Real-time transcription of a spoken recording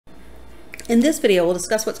In this video, we'll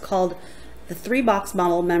discuss what's called the three-box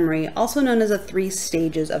model of memory, also known as the 3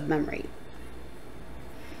 stages of memory.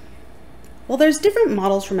 Well, there's different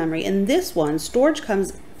models for memory. In this one, storage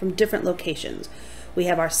comes from different locations. We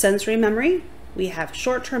have our sensory memory, we have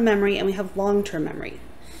short-term memory, and we have long-term memory.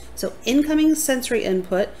 So incoming sensory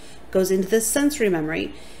input goes into this sensory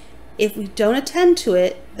memory. If we don't attend to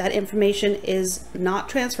it, that information is not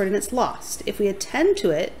transferred and it's lost. If we attend to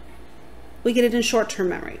it, we get it in short-term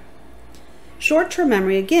memory. Short-term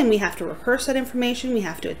memory, again, we have to rehearse that information, we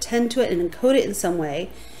have to attend to it and encode it in some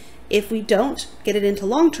way. If we don't get it into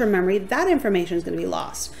long-term memory, that information is going to be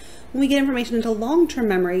lost. When we get information into long-term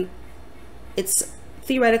memory, it's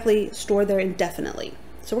theoretically stored there indefinitely.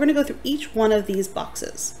 So we're going to go through each one of these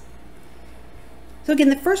boxes. So again,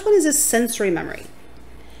 the first one is a sensory memory.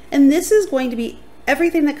 And this is going to be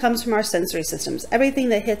everything that comes from our sensory systems, everything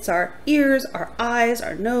that hits our ears, our eyes,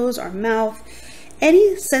 our nose, our mouth,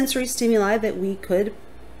 any sensory stimuli that we could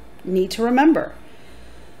need to remember.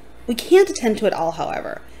 We can't attend to it all,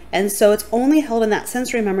 however, and so it's only held in that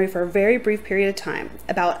sensory memory for a very brief period of time,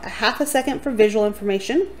 about a half a second for visual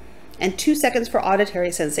information and 2 seconds for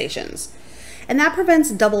auditory sensations. And that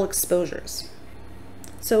prevents double exposures.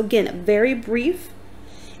 So again, very brief,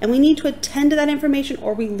 and we need to attend to that information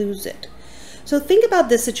or we lose it. So think about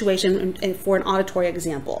this situation for an auditory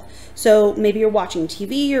example. So maybe you're watching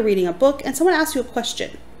TV, you're reading a book, and someone asks you a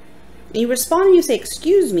question. And you respond and you say,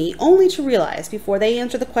 "Excuse me," only to realize before they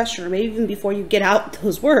answer the question, or maybe even before you get out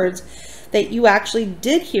those words, that you actually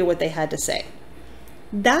did hear what they had to say.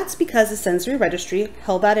 That's because the sensory registry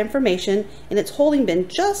held that information in its holding bin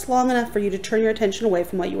just long enough for you to turn your attention away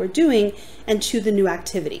from what you were doing and to the new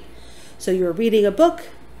activity. So you were reading a book,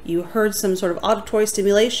 you heard some sort of auditory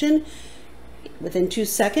stimulation. Within 2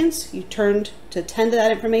 seconds, you turned to attend to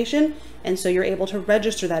that information, and so you're able to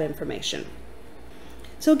register that information.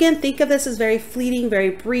 So again, think of this as very fleeting, very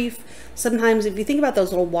brief. Sometimes if you think about those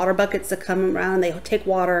little water buckets that come around, they take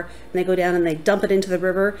water and they go down and they dump it into the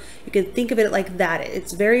river. You can think of it like that.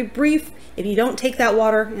 It's very brief. If you don't take that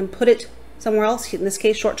water and put it somewhere else, in this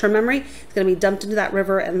case, short-term memory, it's going to be dumped into that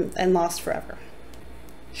river and lost forever.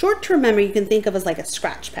 Short-term memory you can think of as like a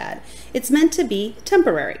scratch pad. It's meant to be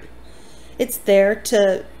temporary. It's there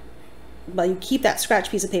to, well, you keep that scratch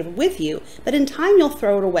piece of paper with you, but in time you'll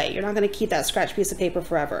throw it away. You're not going to keep that scratch piece of paper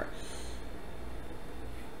forever.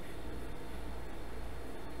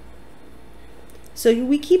 So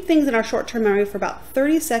we keep things in our short-term memory for about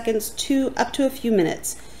 30 seconds to up to a few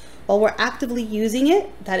minutes. While we're actively using it,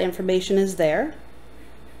 that information is there.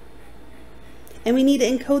 And we need to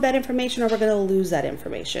encode that information or we're going to lose that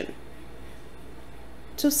information.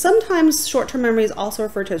 So sometimes short-term memory is also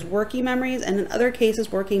referred to as working memories, and in other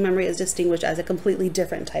cases, working memory is distinguished as a completely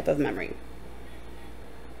different type of memory.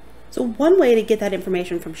 So one way to get that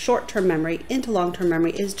information from short-term memory into long-term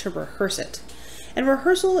memory is to rehearse it. And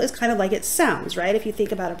rehearsal is kind of like it sounds, right? If you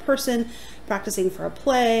think about a person practicing for a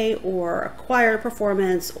play or a choir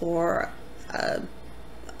performance or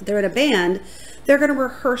they're in a band, they're going to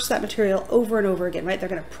rehearse that material over and over again, right? They're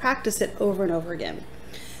going to practice it over and over again.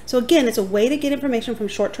 So again, it's a way to get information from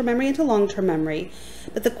short-term memory into long-term memory.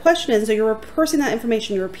 But the question is, so you're rehearsing that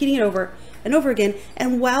information, you're repeating it over and over again.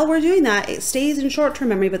 And while we're doing that, it stays in short-term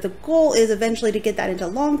memory, but the goal is eventually to get that into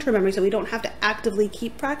long-term memory so we don't have to actively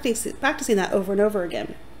keep practicing that over and over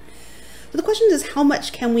again. So the question is, how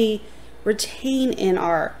much can we retain in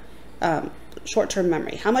our short-term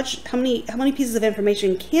memory? How many pieces of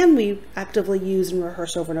information can we actively use and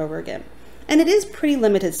rehearse over and over again? And it is pretty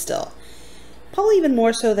limited still. Probably even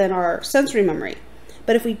more so than our sensory memory.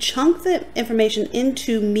 But if we chunk the information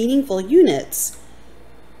into meaningful units,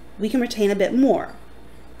 we can retain a bit more.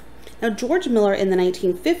 Now, George Miller in the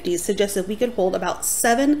 1950s suggested we could hold about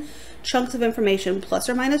 7 chunks of information plus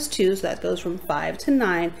or minus 2, so that goes from 5 to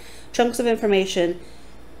 9 chunks of information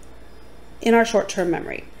in our short-term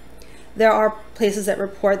memory. There are places that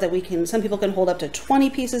report that some people can hold up to 20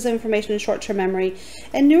 pieces of information in short-term memory,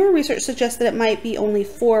 and newer research suggests that it might be only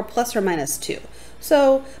 4 plus or minus 2.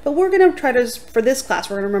 So, but we're going to try to, for this class,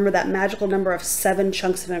 we're going to remember that magical number of 7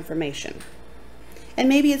 chunks of information. And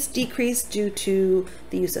maybe it's decreased due to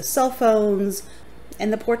the use of cell phones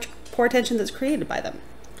and the poor attention that's created by them.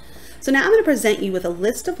 So now I'm going to present you with a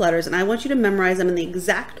list of letters, and I want you to memorize them in the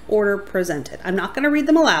exact order presented. I'm not going to read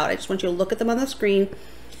them aloud. I just want you to look at them on the screen.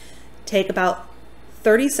 Take about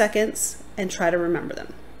 30 seconds and try to remember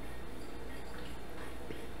them.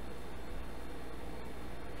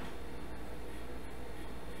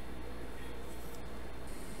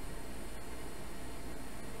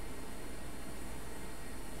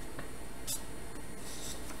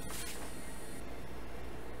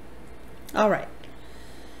 All right.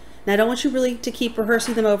 Now, I don't want you really to keep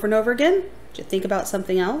rehearsing them over and over again. Do you think about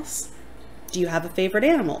something else? Do you have a favorite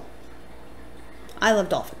animal? I love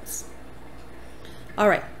dolphins. All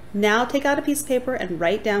right, now take out a piece of paper and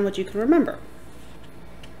write down what you can remember.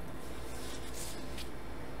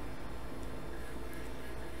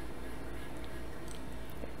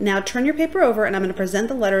 Now turn your paper over and I'm going to present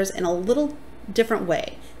the letters in a little different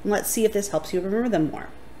way. And let's see if this helps you remember them more.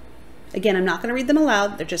 Again, I'm not going to read them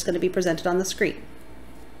aloud. They're just going to be presented on the screen.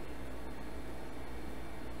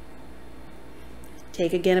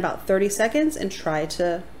 Take again about 30 seconds and try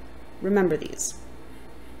to remember these.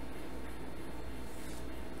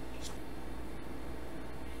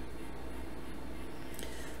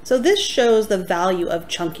 So this shows the value of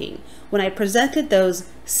chunking. When I presented those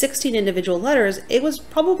 16 individual letters, it was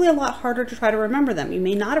probably a lot harder to try to remember them. You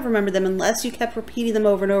may not have remembered them unless you kept repeating them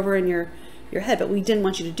over and over in your head, but we didn't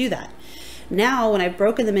want you to do that. Now, when I've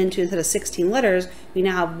broken them into, instead of 16 letters, we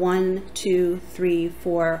now have 1, 2, 3,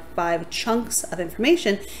 4, 5 chunks of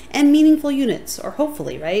information and meaningful units, or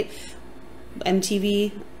hopefully, right?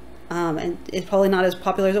 MTV, and it's probably not as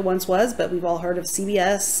popular as it once was, but we've all heard of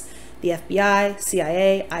CBS, the FBI,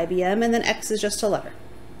 CIA, IBM, and then X is just a letter.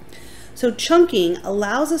 So chunking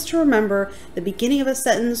allows us to remember the beginning of a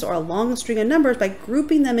sentence or a long string of numbers by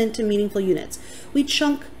grouping them into meaningful units. We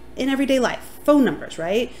chunk in everyday life, phone numbers,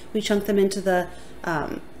 right? We chunk them into the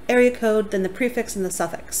area code, then the prefix and the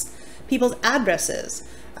suffix. People's addresses,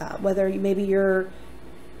 whether maybe your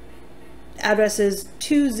address is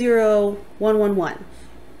 20111,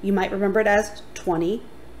 you might remember it as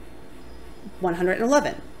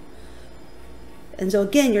 20111. And so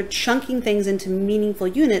again, you're chunking things into meaningful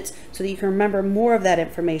units so that you can remember more of that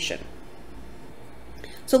information.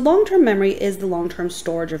 So long-term memory is the long-term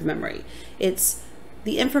storage of memory. It's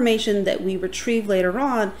the information that we retrieve later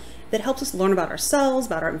on that helps us learn about ourselves,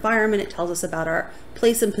 about our environment. It tells us about our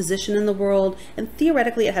place and position in the world, and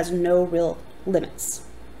theoretically it has no real limits.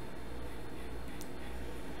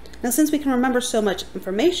 Now, since we can remember so much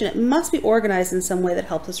information, it must be organized in some way that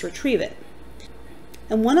helps us retrieve it.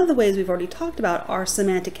 And one of the ways we've already talked about are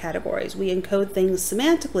semantic categories. We encode things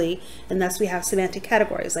semantically, and thus we have semantic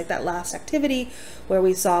categories, like that last activity where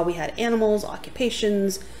we saw we had animals,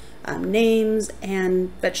 occupations, names,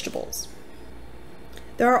 and vegetables.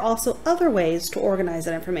 There are also other ways to organize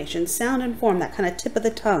that information, sound and form, that kind of tip of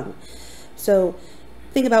the tongue. So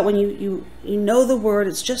think about when you know the word,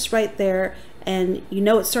 it's just right there, and you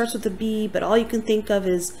know it starts with a B, but all you can think of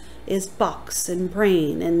is box and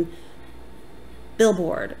brain and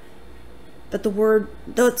billboard. But the word,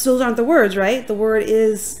 those aren't the words, right? The word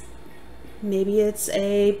is, maybe it's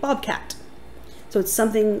a bobcat. So it's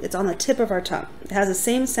something, it's on the tip of our tongue. It has the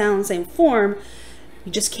same sound, same form,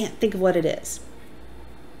 you just can't think of what it is.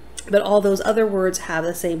 But all those other words have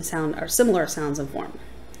the same sound or similar sounds and form.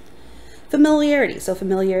 Familiarity. So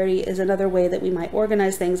familiarity is another way that we might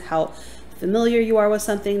organize things, how familiar you are with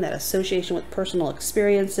something, that association with personal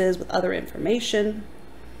experiences, with other information.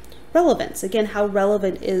 Relevance, again, how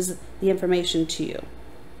relevant is the information to you?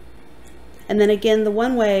 And then again, the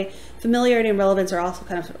one way, familiarity and relevance are also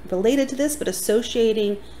kind of related to this, but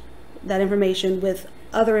associating that information with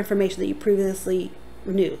other information that you previously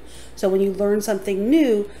knew. So when you learn something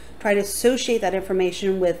new, try to associate that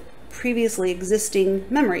information with previously existing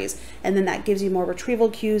memories, and then that gives you more retrieval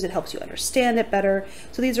cues. It helps you understand it better.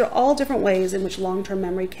 So these are all different ways in which long-term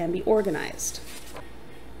memory can be organized.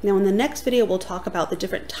 Now in the next video, we'll talk about the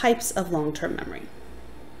different types of long-term memory.